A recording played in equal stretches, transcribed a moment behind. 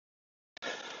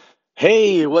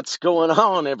Hey, what's going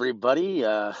on, everybody?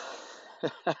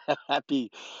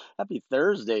 Happy happy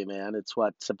Thursday, man. It's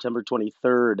what, September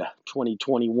 23rd,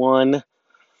 2021.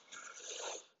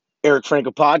 Eric Franco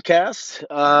podcast.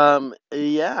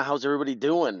 Yeah, how's everybody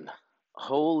doing?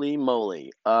 Holy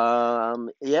moly.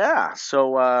 Yeah,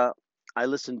 so I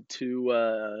listened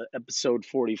to episode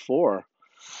 44.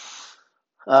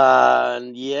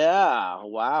 And yeah,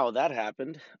 wow, that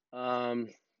happened. Um,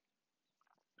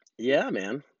 yeah,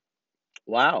 man.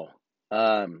 Wow.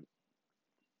 Um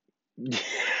You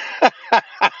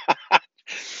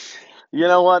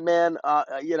know what, man?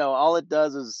 All it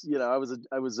does is, I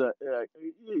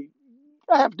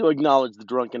have to acknowledge the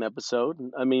drunken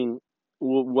episode. I mean,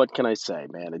 what can I say,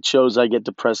 man? It shows I get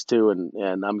depressed too,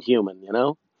 and I'm human, you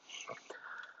know.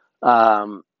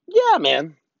 Yeah,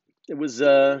 man. It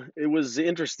was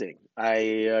interesting.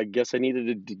 I guess I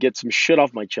needed to get some shit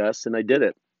off my chest, and I did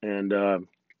it. And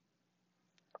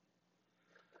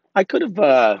I could have,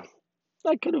 uh,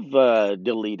 I could have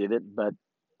deleted it, but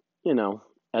you know,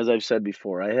 as I've said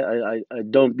before, I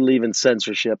don't believe in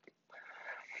censorship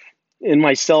in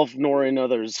myself nor in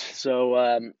others.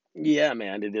 So yeah,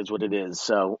 man, it is what it is.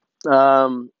 So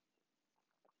um,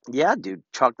 yeah, dude,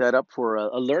 chalk that up for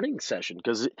a learning session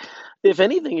because if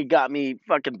anything, it got me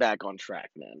fucking back on track,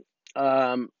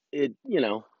 man. It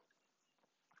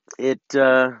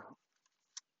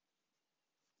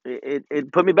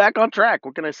it put me back on track.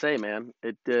 What can I say, man?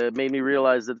 It made me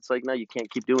realize that it's like, no, you can't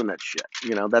keep doing that shit.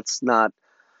 You know, that's not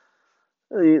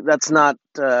that's not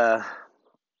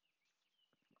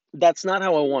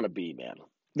how I want to be, man.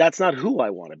 That's not who I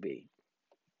want to be.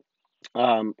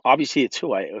 Obviously, it's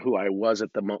who I was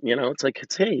at the moment. You know, it's like,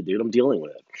 it's, hey, dude, I'm dealing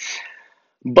with it.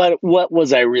 But what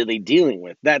was I really dealing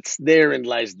with? That's therein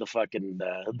lies the fucking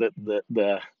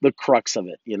the crux of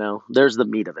it. You know, there's the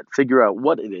meat of it. Figure out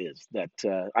what it is that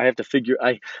I have to figure.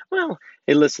 Well,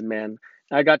 hey, listen, man.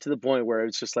 I got to the point where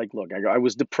it's just like, look, I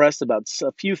was depressed about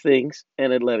a few things,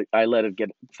 and I let it get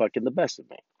fucking the best of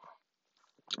me.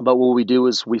 But what we do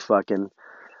is we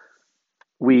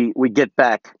get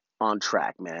back on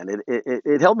track, man.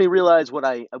 It helped me realize what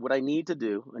I need to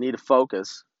do. I need to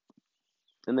focus,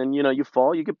 and then you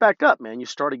fall, you get back up, man. You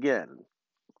start again,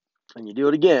 and you do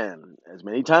it again as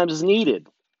many times as needed.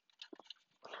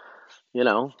 You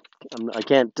know, I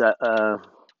can't.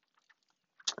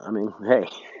 I mean, hey,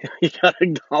 you gotta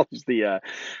acknowledge the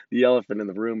elephant in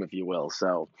the room, if you will.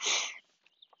 So,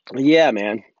 yeah,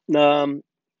 man. Um,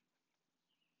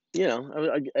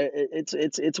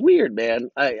 it's weird, man.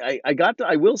 I got to,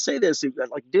 I will say this,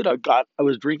 like, dude, I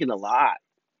was drinking a lot,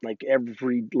 like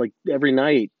every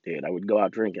night, dude. I would go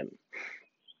out drinking,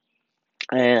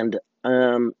 and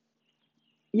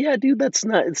yeah, dude, it's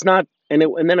not, and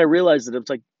then I realized that it's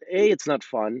like, it's not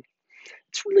fun.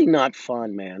 It's really not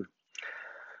fun, man.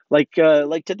 Like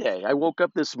today, I woke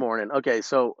up this morning. Okay,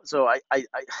 so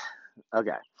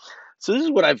okay. So this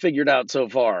is what I figured out so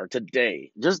far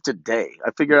today. Just today,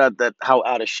 I figured out that how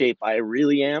out of shape I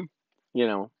really am. You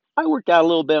know, I worked out a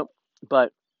little bit,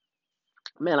 but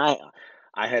man,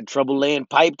 I had trouble laying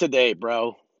pipe today,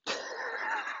 bro.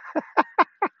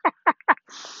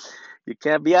 You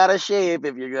can't be out of shape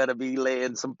if you're gonna be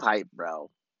laying some pipe, bro.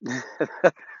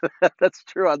 That's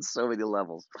true on so many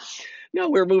levels. No,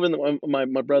 we were moving. My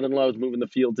brother-in-law was moving the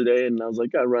field today, and I was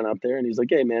like, I run out there, and he's like,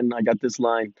 hey, man, I got this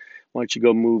line. Why don't you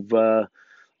go move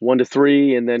 1 to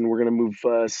 3, and then we're gonna move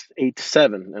 8 to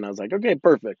 7. And I was like, okay,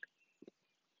 perfect.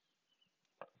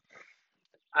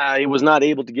 I was not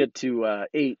able to get to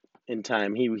 8 in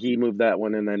time. He moved that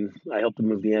one, and then I helped him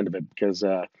move the end of it because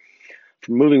from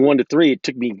moving 1 to 3, it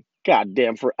took me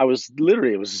goddamn for. I was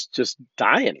literally, it was just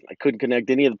dying. I couldn't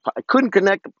connect any of the. I couldn't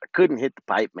connect. I couldn't hit the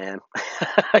pipe, man.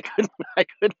 I couldn't. I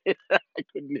couldn't. I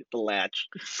couldn't hit the latch.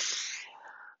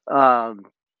 Um.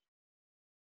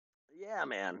 Yeah,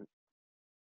 man.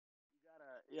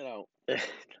 You gotta.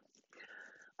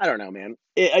 I don't know, man.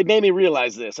 It made me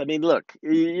realize this. I mean, look,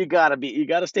 you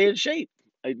gotta stay in shape.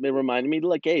 It reminded me,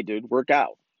 like, hey, dude, work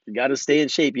out. You got to stay in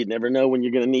shape. You never know when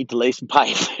you're going to need to lay some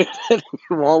pipe.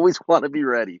 You always want to be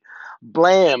ready.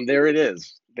 Blam! There it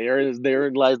is. There it is.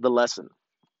 There lies the lesson.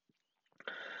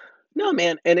 No,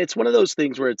 man, and it's one of those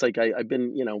things where it's like I've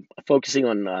been, focusing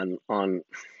on.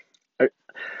 I-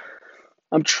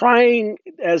 I'm trying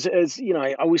as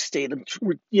I always state.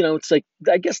 It's like,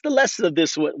 I guess the lesson of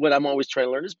this, what I'm always trying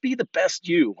to learn is be the best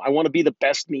you. I want to be the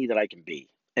best me that I can be,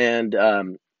 and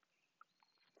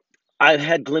I've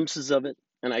had glimpses of it,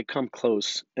 and I come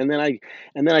close, and then I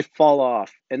fall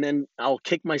off, and then I'll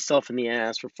kick myself in the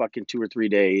ass for fucking 2 or 3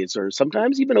 days, or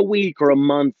sometimes even a week or a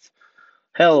month.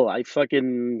 Hell, I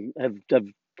fucking have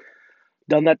done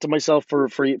that to myself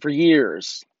for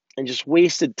years, and just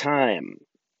wasted time.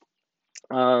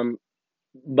 Um,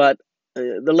 but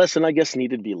the lesson, I guess,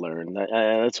 needed to be learned.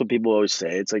 That's what people always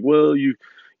say. It's like, well, you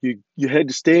had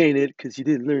to stay in it because you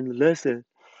didn't learn the lesson.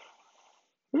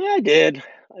 Yeah, I did,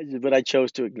 but I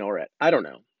chose to ignore it. I don't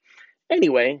know.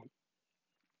 Anyway,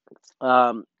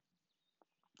 um,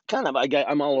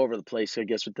 I'm all over the place, I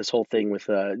guess, with this whole thing with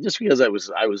just because I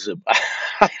listened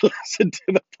to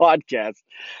the podcast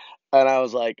and I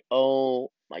was like, oh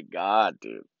my God,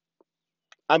 dude.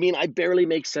 I mean, I barely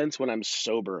make sense when I'm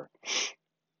sober,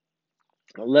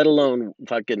 let alone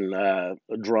fucking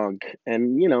drunk.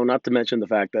 And not to mention the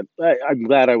fact that I'm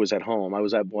glad I was at home. I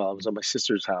was at my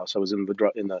sister's house. I was in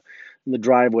the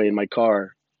driveway in my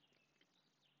car.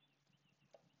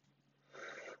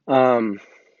 Um,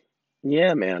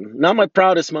 yeah, man, not my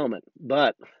proudest moment,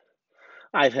 but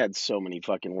I've had so many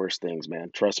fucking worse things,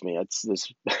 man. Trust me, it's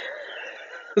this.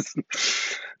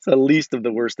 It's the least of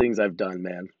the worst things I've done,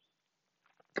 man.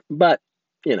 But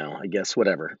I guess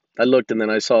whatever. I looked and then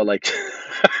I saw like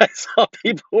I saw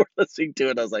people were listening to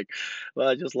it. I was like, well,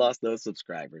 I just lost those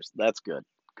subscribers. That's good.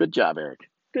 Good job, Eric.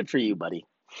 Good for you, buddy.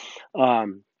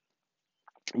 Um,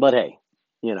 but hey,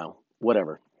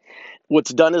 whatever.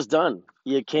 What's done is done.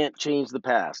 You can't change the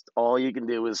past. All you can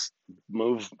do is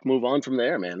move on from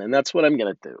there, man. And that's what I'm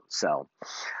gonna do. So,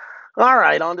 all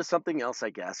right, on to something else, I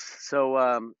guess.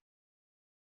 So,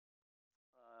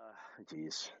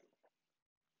 geez.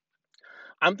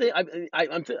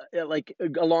 Like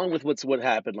along with what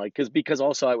happened, like because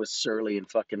also I was surly and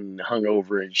fucking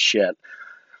hungover and shit.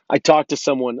 I talked to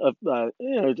someone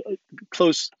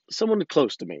someone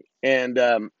close to me,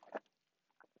 and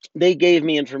they gave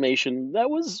me information that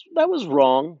was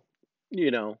wrong, you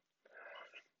know,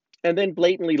 and then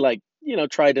blatantly like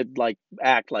tried to like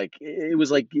act like it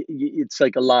was like it's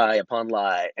like a lie upon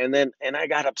lie, and I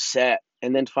got upset,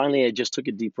 and then finally I just took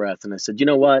a deep breath and I said, you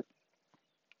know what,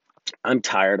 I'm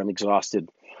tired, I'm exhausted,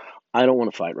 I don't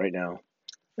want to fight right now.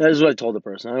 That is what I told the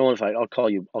person. I don't want to fight. I'll call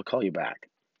you. I'll call you back.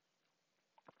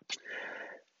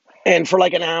 And for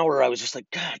like an hour, I was just like,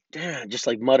 God damn, just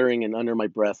like muttering and under my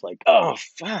breath, like, oh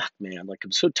fuck, man, like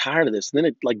I'm so tired of this. And then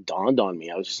it like dawned on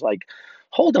me. I was just like,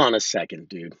 hold on a second,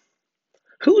 dude.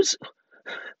 Who's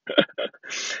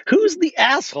who's the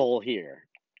asshole here?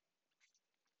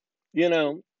 You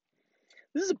know,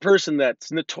 this is a person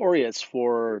that's notorious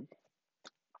for,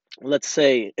 let's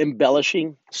say,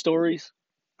 embellishing stories.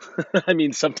 I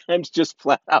mean, sometimes just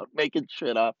flat out making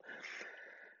shit up.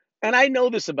 And I know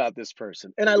this about this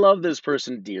person, and I love this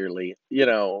person dearly. Is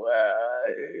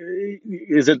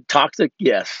it toxic?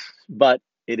 Yes, but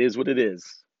it is what it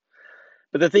is.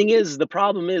 But the thing is, the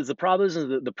problem isn't the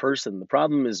person. The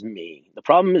problem is me. The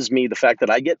problem is me. The fact that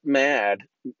I get mad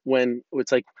when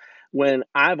it's like when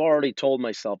I've already told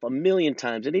myself a million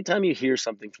times. Anytime you hear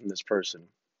something from this person,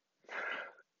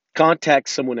 contact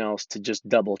someone else to just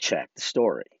double check the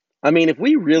story. I mean, if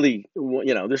we really,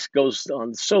 this goes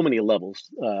on so many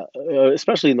levels,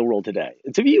 especially in the world today.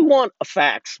 It's if you want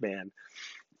facts, man,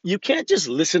 you can't just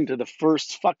listen to the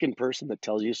first fucking person that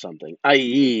tells you something,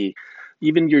 i.e.,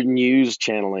 even your news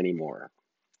channel anymore,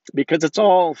 because it's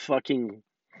all fucking,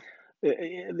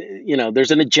 there's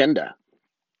an agenda.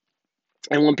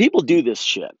 And when people do this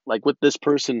shit, like what this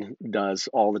person does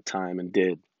all the time and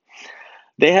did,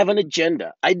 they have an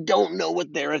agenda. I don't know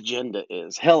what their agenda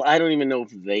is. Hell, I don't even know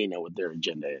if they know what their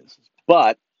agenda is.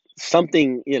 But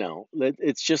something,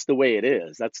 it's just the way it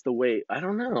is. That's the way, I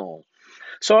don't know.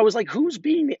 So I was like, who's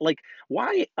being like,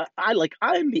 why?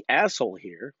 I'm the asshole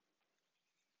here.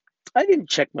 I didn't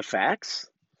check my facts.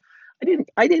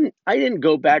 I didn't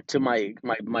go back to my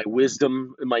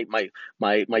wisdom,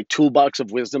 my toolbox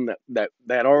of wisdom that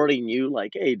already knew,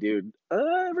 like, hey, dude,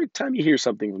 every time you hear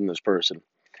something from this person,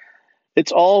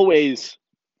 it's always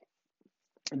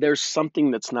there's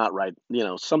something that's not right.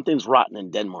 Something's rotten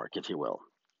in Denmark, if you will.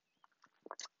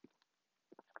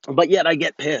 But yet I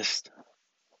get pissed,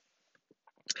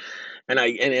 and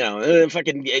if I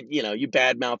can, you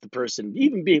badmouth the person,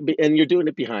 and you're doing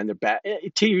it behind their back,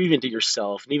 even to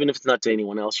yourself, and even if it's not to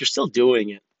anyone else, you're still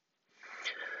doing it.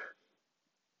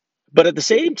 But at the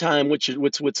same time, what's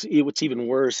even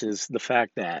worse is the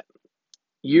fact that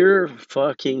you're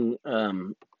fucking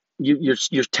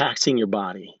you're taxing your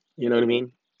body. You know what I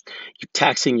mean? You're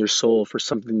taxing your soul for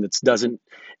something that's doesn't.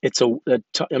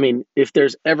 I mean, if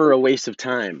there's ever a waste of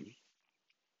time,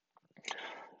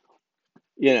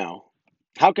 you know,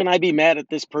 how can I be mad at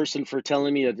this person for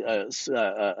telling me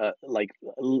like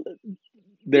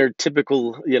their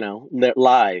typical, their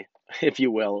lie, if you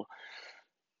will?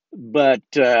 But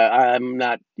I'm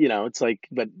not, it's like,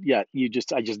 but yeah, I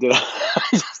just did, I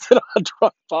just did a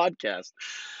drunk podcast.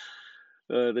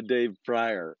 the day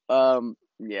prior.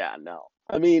 Yeah, no.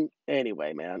 I mean,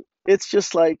 anyway, man, it's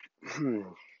just like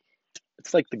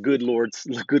it's like the good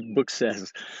book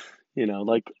says,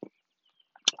 like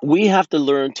we have to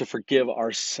learn to forgive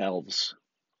ourselves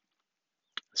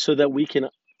so that we can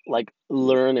like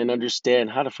learn and understand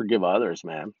how to forgive others,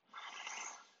 man.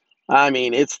 I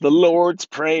mean, it's the Lord's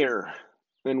prayer,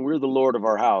 and we're the Lord of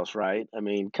our house, right? I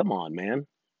mean, come on, man.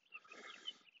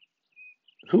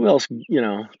 Who else?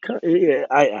 Yeah,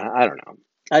 I don't know.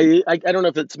 I don't know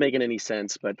if it's making any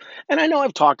sense, but and I know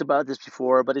I've talked about this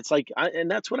before, but it's like,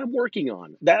 and that's what I'm working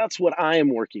on. That's what I am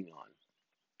working on.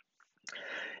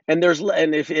 And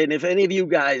if any of you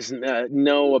guys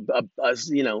know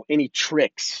any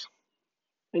tricks,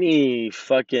 any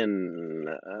fucking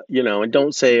and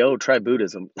don't say, oh, try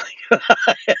Buddhism.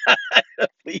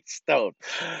 Please don't.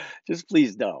 Just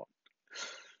please don't.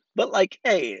 But like,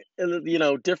 hey,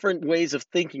 different ways of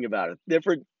thinking about it,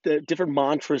 different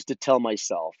mantras to tell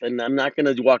myself, and I'm not going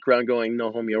to walk around going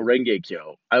no homeo renge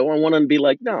kyo. I want to be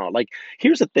like, no, like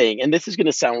here's the thing, and this is going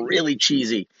to sound really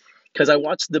cheesy, because I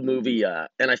watched the movie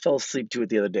and I fell asleep to it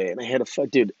the other day, and I had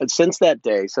dude. And since that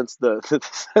day, since the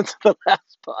since the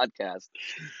last podcast,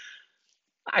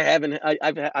 I haven't.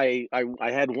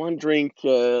 I had one drink,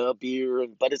 a beer,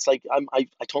 but it's like I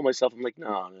told myself, I'm like,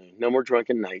 no, no more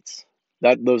drunken nights.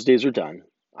 Those days are done.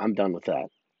 I'm done with that.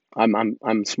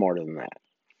 I'm smarter than that.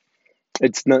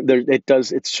 It's not there.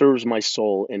 It serves my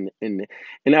soul in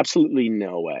absolutely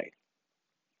no way.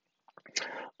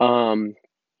 Um,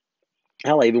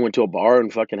 hell, I even went to a bar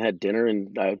and fucking had dinner,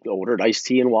 and I ordered iced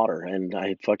tea and water, and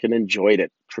I fucking enjoyed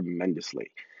it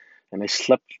tremendously. And I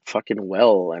slept fucking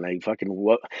well, and I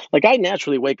fucking like I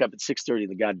naturally wake up at 6:30 in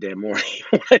the goddamn morning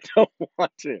when I don't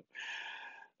want to.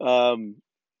 Um,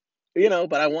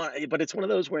 but it's one of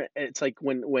those where it's like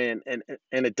and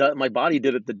it does. My body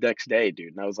did it the next day,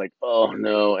 dude, and I was like, oh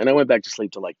no, and I went back to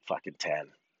sleep till like fucking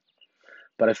 10,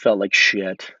 but I felt like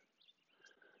shit,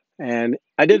 and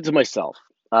I did it to myself.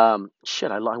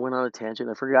 Shit, I went on a tangent.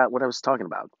 I forgot what I was talking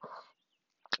about.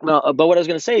 No, but what I was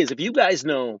going to say is, if you guys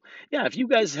know, yeah, if you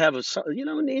guys have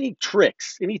any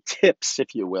tricks, any tips,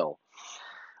 if you will,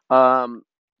 fucking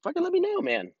let me know,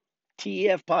 man.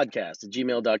 TEF podcast at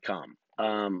gmail.com.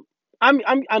 And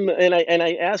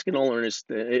I ask in all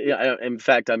earnest. In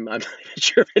fact, I'm not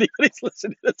sure if anybody's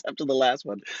listening to this after the last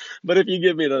one, but if you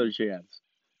give me another chance,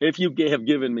 if you have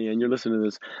given me and you're listening to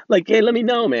this, like, hey, let me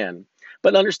know, man.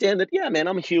 But understand that, yeah, man,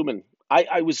 I'm human.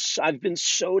 I've been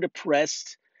so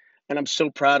depressed, and I'm so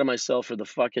proud of myself for the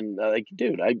fucking like,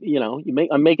 dude.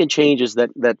 I'm making changes that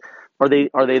are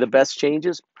they the best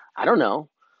changes? I don't know,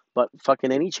 but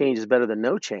fucking any change is better than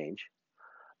no change.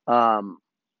 Um,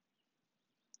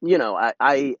 you know,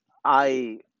 I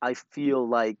feel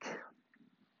like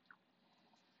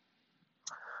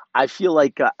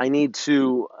I need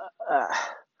to uh,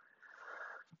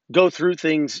 go through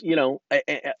things,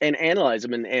 and analyze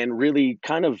them, and really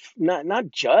kind of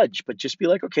not judge, but just be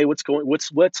like, okay, what's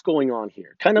going on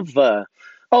here? Kind of.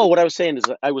 Oh, what I was saying is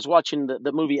I was watching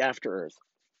the movie After Earth.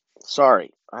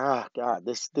 Sorry. Ah, God,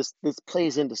 this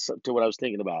plays into to what I was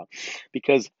thinking about,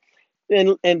 because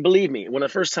and believe me, when the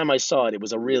first time I saw it, it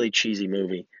was a really cheesy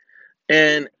movie,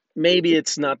 and maybe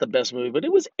it's not the best movie, but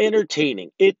it was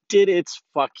entertaining. It did its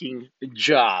fucking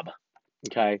job.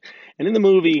 Okay, and in the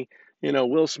movie,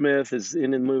 Will Smith is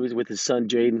in the movies with his son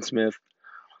Jaden Smith,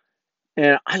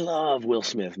 and I love Will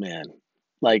Smith, man.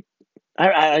 Like,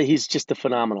 he's just a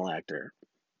phenomenal actor.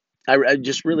 I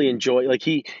just really enjoy, like,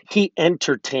 he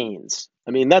entertains.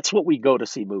 I mean, that's what we go to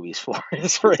see movies for,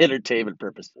 is for entertainment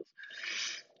purposes.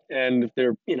 And if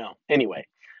they're, anyway.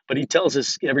 But he tells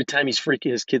us every time his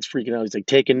kid's freaking out, he's like,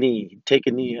 take a knee,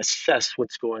 assess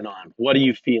what's going on. What are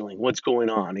you feeling? What's going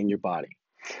on in your body?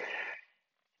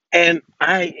 And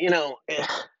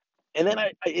and then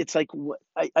it's like,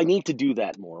 I need to do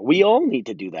that more. We all need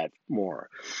to do that more.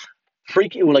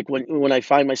 Freaking, like, when I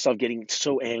find myself getting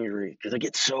so angry because I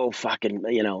get so fucking,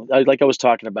 like I was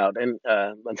talking about, and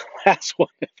the last one,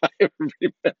 if I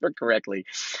remember correctly,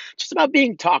 just about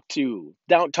being talked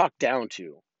down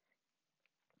to.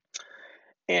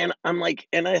 And I'm like,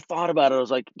 and I thought about it. I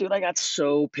was like, dude, I got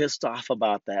so pissed off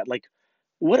about that. Like,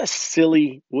 what a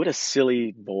silly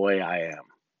boy I am.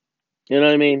 You know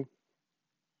what I mean?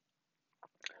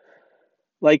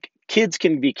 Like, kids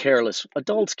can be careless,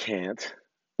 adults can't.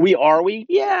 We?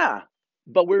 Yeah.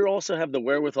 But we also have the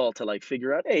wherewithal to like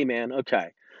figure out, hey man,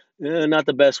 okay. Not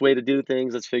the best way to do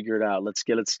things. Let's figure it out. Let's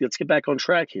get back on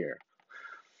track here.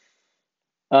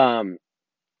 Um,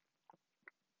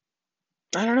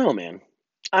 I don't know, man.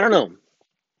 I don't know.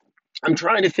 I'm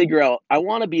trying to figure out, I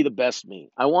want to be the best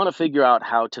me. I want to figure out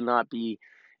how to not be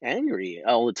angry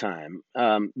all the time,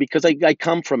 because I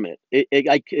come from it.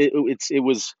 It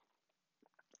was.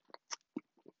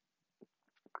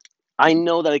 I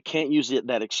know that I can't use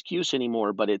that excuse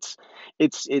anymore, but it's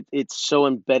so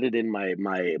embedded in my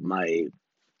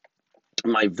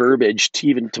verbiage, to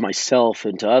even to myself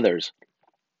and to others,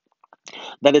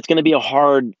 that it's going to be a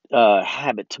hard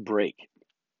habit to break.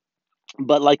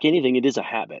 But like anything, it is a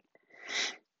habit.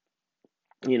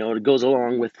 It goes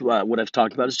along with what I've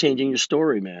talked about, is changing your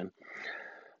story, man.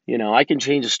 I can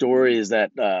change a story is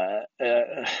that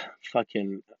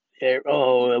fucking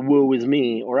woe is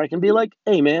me, or I can be like,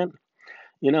 hey, man,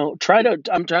 try to.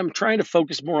 I'm trying to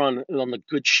focus more on the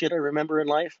good shit I remember in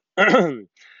life, and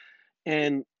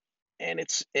and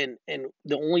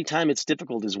the only time it's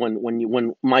difficult is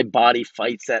when my body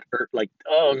fights that hurt, like,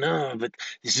 oh no, but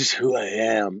this is who I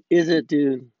am. Is it,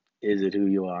 dude? Is it who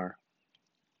you are?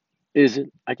 Is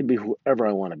it? I can be whoever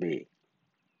I want to be.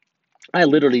 I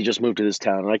literally just moved to this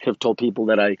town, and I could have told people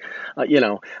that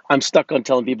I'm stuck on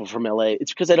telling people from LA.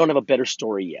 It's because I don't have a better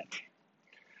story yet.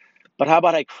 But how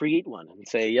about I create one and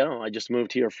say, I just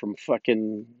moved here from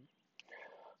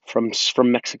from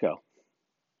Mexico.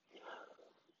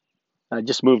 I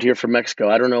just moved here from Mexico.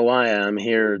 I don't know why I'm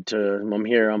here to. I'm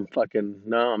here. I'm fucking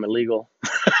no. I'm illegal.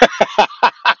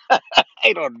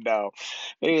 I don't know.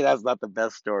 Maybe that's not the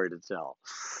best story to tell.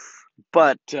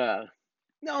 But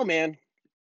no, man.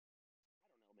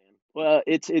 Well,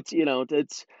 it's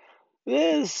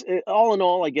this all in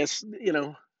all. I guess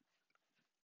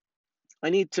I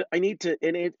need to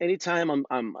anytime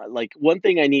I'm like, one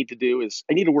thing I need to do is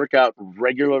I need to work out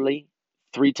regularly,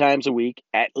 3 times a week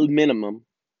at minimum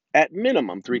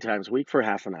 3 times a week for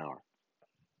half an hour.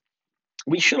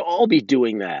 We should all be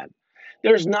doing that.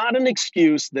 There's not an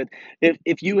excuse that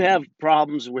if you have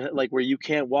problems with, like, where you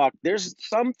can't walk, there's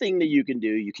something that you can do.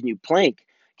 You plank?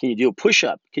 Can you do a push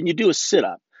up? Can you do a sit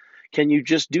up? Can you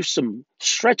just do some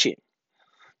stretching?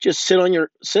 Just sit on your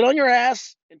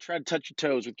ass and try to touch your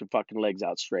toes with your fucking legs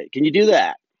out straight. Can you do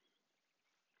that?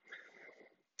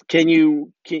 Can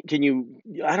you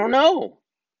I don't know.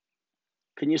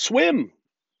 Can you swim?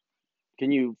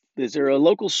 Is there a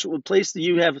local place that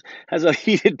you have has a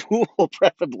heated pool,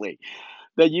 preferably,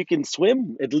 that you can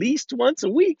swim at least once a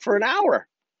week for an hour?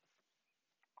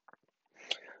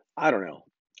 I don't know.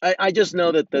 I just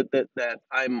know that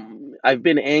I've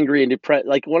been angry and depressed.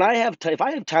 Like, when if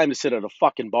I have time to sit at a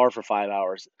fucking bar for 5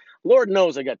 hours, Lord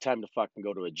knows I got time to fucking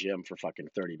go to a gym for fucking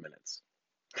 30 minutes,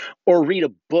 or read a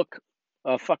book,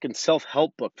 a fucking self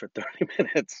help book for 30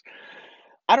 minutes.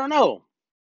 I don't know.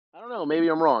 I don't know. Maybe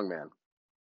I'm wrong, man.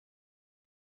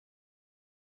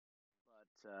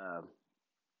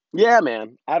 But yeah,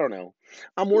 man. I don't know.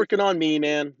 I'm working on me,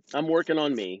 man. I'm working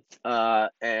on me.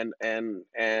 And I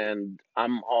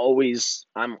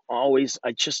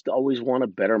just always want to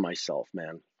better myself,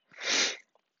 man.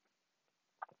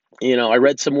 I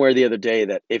read somewhere the other day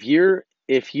that if you're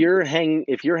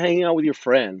hanging out with your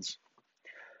friends,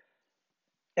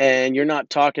 and you're not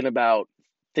talking about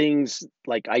things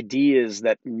like ideas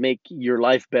that make your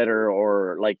life better,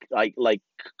 or like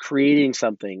creating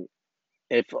something,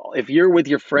 if you're with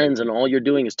your friends and all you're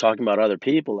doing is talking about other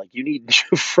people, like, you need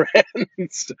new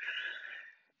friends.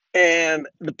 And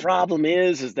the problem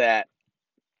is that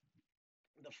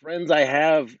the friends I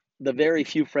have, the very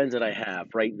few friends that I have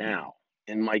right now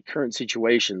in my current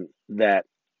situation that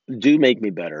do make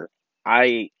me better,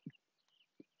 I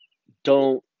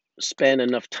don't spend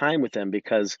enough time with them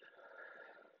because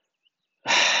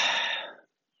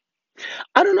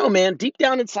I don't know, man. Deep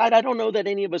down inside, I don't know that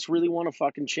any of us really want to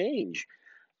fucking change,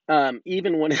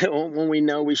 even when when we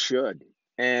know we should.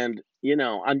 And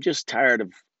I'm just tired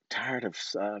of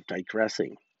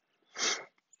digressing,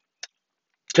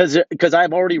 because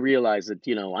I've already realized that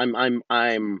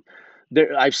I'm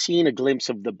there. I've seen a glimpse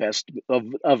of the best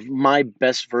of my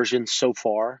best version so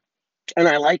far, and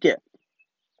I like it,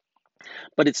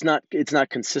 but it's not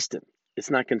consistent.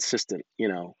 It's not consistent,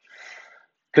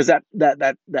 because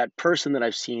that person that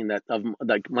I've seen, that of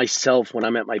like myself when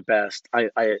I'm at my best, I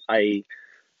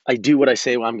do what I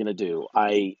say I'm going to do.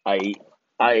 I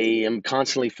am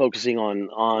constantly focusing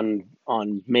on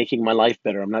making my life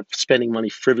better. I'm not spending money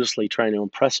frivolously trying to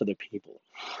impress other people.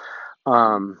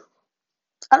 Um,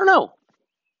 I don't know.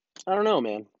 I don't know,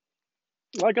 man.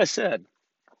 Like I said,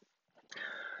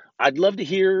 I'd love to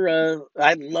hear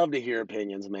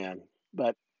opinions, man.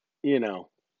 But you know,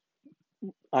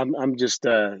 I'm just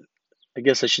I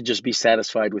guess I should just be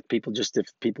satisfied with people, just if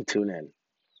people tune in,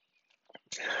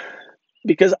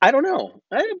 because I don't know.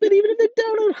 But even if they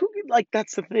don't know, like,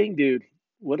 that's the thing, dude.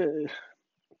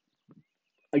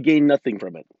 I gain nothing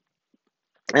from it,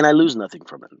 and I lose nothing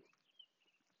from it.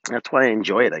 That's why I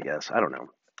enjoy it, I guess. I don't know.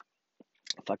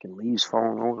 Fucking leaves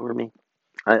falling all over me.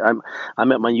 I'm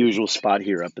at my usual spot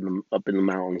here up in the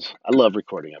mountains. I love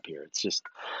recording up here. It's just,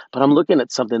 but I'm looking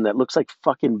at something that looks like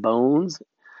fucking bones,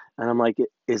 and I'm like,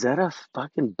 is that a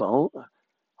fucking bone?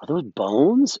 Are those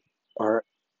bones? Or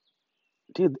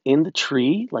dude, in the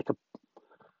tree, like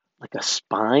a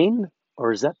spine,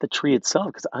 or is that the tree itself?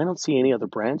 Because I don't see any other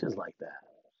branches like that.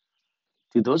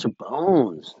 Dude, those are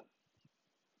bones.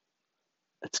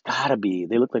 It's gotta be.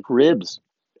 They look like ribs.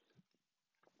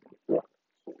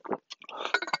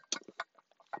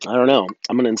 I don't know.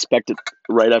 I'm gonna inspect it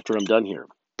right after I'm done here,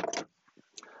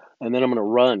 and then I'm gonna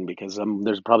run because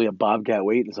there's probably a bobcat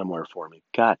waiting somewhere for me.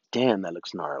 God damn, that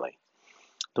looks gnarly.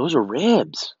 Those are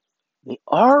ribs. They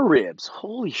are ribs.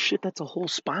 Holy shit, that's a whole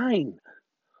spine.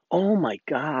 Oh my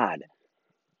god.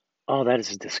 Oh, that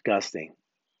is disgusting.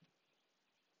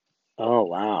 Oh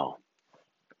wow.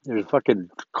 There's a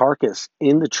fucking carcass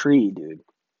in the tree, dude.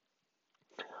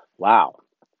 Wow.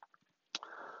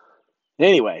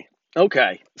 Anyway,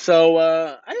 okay.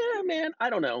 So, man,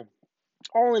 I don't know.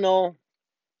 All in all,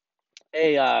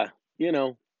 hey, you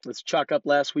know, let's chalk up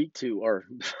last week to, or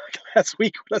last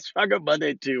week, let's chalk up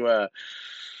Monday to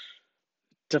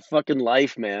fucking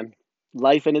life, man.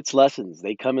 Life and its lessons.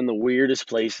 They come in the weirdest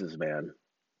places, man.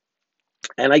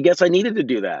 And I guess I needed to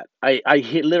do that.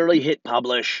 Literally hit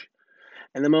publish.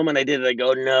 And the moment I did it, I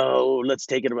go, no, let's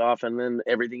take it off. And then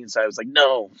everything inside was like,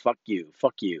 no, fuck you.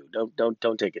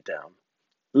 Don't take it down.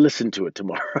 Listen to it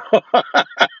tomorrow.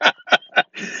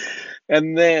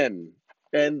 and then,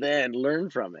 and then learn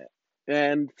from it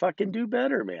and fucking do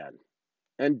better, man.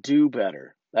 And do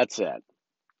better. That's it.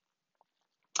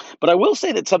 But I will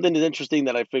say that something is interesting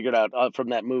that I figured out from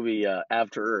that movie,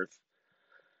 After Earth.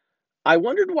 I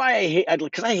wondered why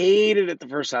because I hated it the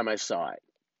first time I saw it.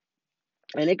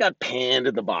 And it got panned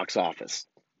at the box office.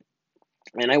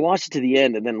 And I watched it to the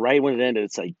end, and then right when it ended,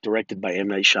 it's like directed by M.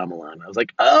 Night Shyamalan. I was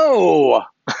like, oh,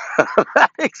 that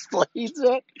explains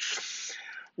it.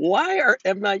 Why are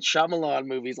M. Night Shyamalan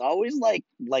movies always like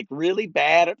really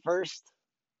bad at first,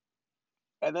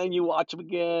 and then you watch them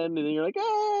again, and then you're like,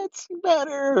 ah, it's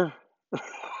better.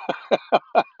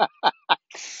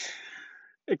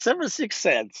 Except for Sixth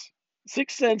Sense.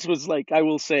 Sixth Sense was like, I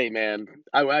will say, man,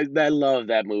 I love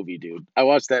that movie, dude. I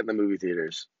watched that in the movie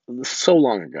theaters so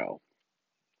long ago,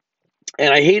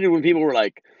 and I hated when people were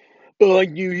like, "Oh, I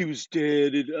knew he was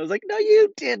dead." And I was like, "No,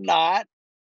 you did not.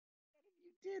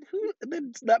 You did. Who?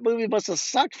 Then that movie must have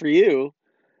sucked for you,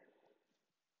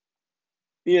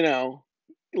 you know."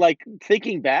 Like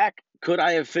thinking back, could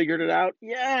I have figured it out?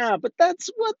 Yeah, but that's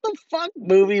what the fuck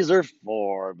movies are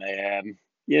for, man.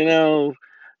 You know,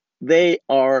 they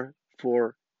are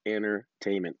for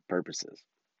entertainment purposes.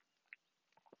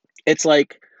 It's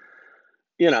like,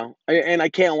 and I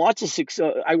can't watch a six.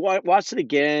 Watched it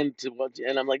again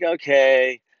and I'm like,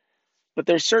 okay, but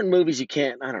there's certain movies you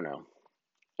can't. I don't know.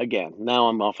 Again, now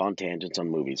I'm off on tangents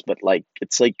on movies, but like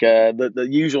it's like the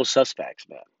usual suspects,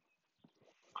 man.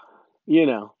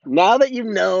 Now that you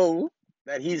know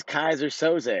that he's Kaiser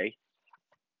Soze,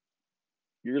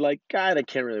 you're like, God, I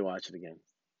can't really watch it again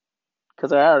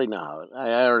because I already know.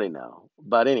 I already know.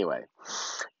 But anyway,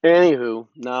 anywho,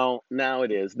 now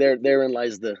it is. Therein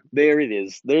lies there it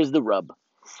is. There's the rub.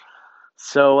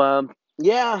 So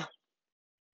yeah,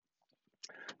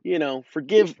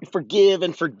 forgive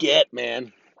and forget,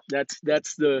 man. That's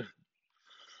the.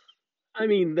 I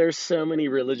mean, there's so many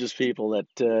religious people that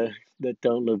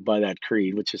don't live by that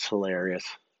creed, which is hilarious.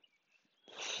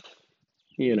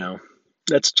 You know,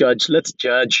 let's judge. Let's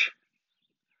judge.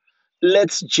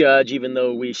 Let's judge, even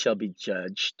though we shall be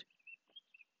judged.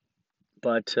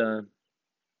 But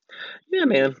yeah,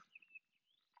 man,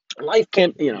 life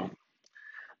can't.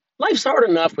 Life's hard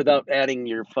enough without adding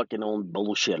your fucking own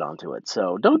bullshit onto it.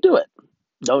 So don't do it.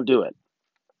 Don't do it.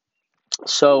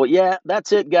 So yeah,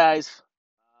 that's it, guys.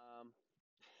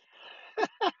 Um,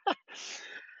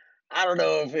 I don't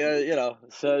know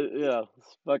if So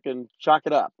fucking chalk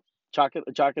it up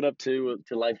to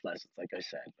life lessons. Like I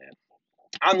said, man,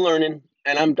 I'm learning,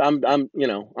 and I'm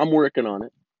working on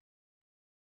it.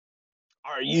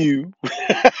 Are you?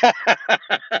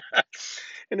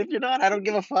 And if you're not, I don't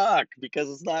give a fuck because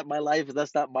it's not my life.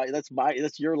 That's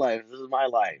your life. This is my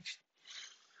life.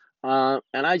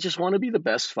 And I just want to be the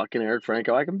best fucking Eric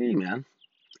Franco I can be, man.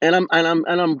 It's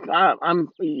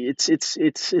just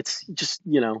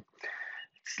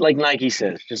it's like Nike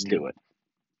says, just do it.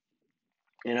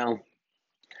 You know,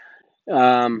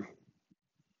 um,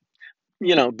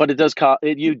 but it does cost.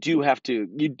 You do have to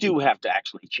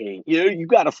actually change. You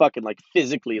got to fucking like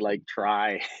physically like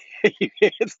try.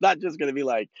 It's not just gonna be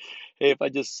like, hey, if I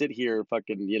just sit here,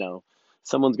 fucking,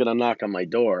 someone's gonna knock on my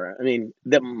door. I mean,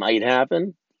 that might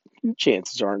happen.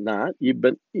 Chances are not.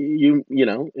 But you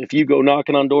know, if you go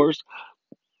knocking on doors,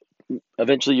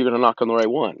 eventually you're gonna knock on the right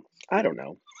one. I don't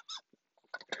know.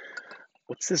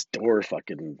 What's this door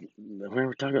fucking? Why are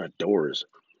we talking about doors?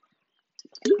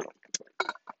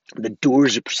 The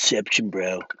doors of perception,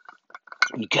 bro.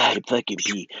 You gotta fucking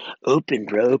be open,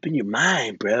 bro. Open your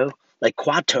mind, bro. Like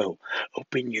Quato,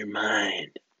 open your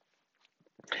mind.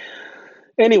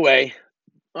 Anyway,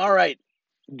 all right,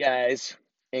 guys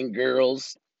and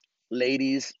girls,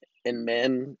 ladies and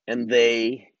men and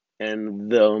they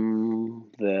and them,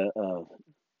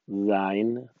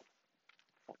 thine.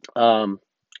 Um,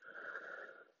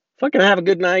 fucking have a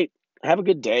good night. Have a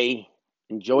good day.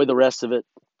 Enjoy the rest of it.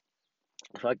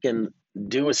 Fucking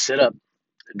do a sit up.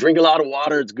 Drink a lot of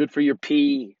water. It's good for your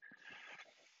pee.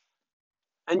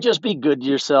 And just be good to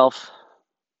yourself.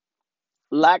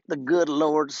 Like the good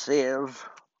Lord says,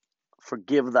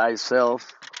 forgive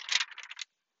thyself.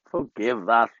 Forgive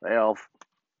thyself.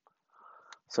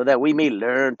 So that we may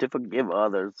learn to forgive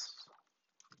others.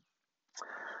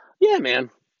 Yeah, man.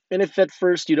 And if at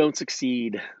first you don't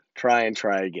succeed, try and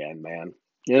try again, man.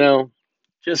 You know,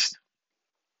 just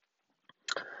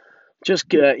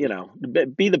you know,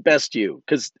 be the best you.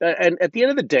 Because and at the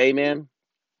end of the day, man,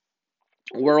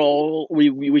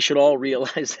 we should all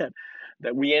realize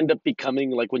that we end up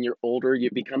becoming like when you're older, you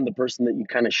become the person that you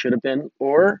kind of should have been,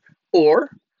 or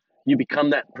you become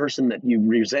that person that you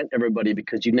resent everybody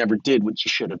because you never did what you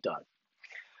should have done.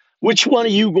 Which one are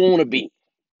you going to be?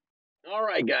 All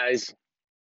right, guys,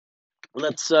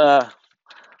 let's uh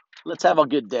let's have a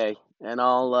good day, and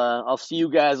I'll see you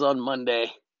guys on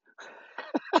Monday.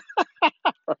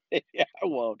 Yeah, I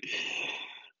won't.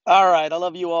 All right, I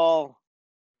love you all.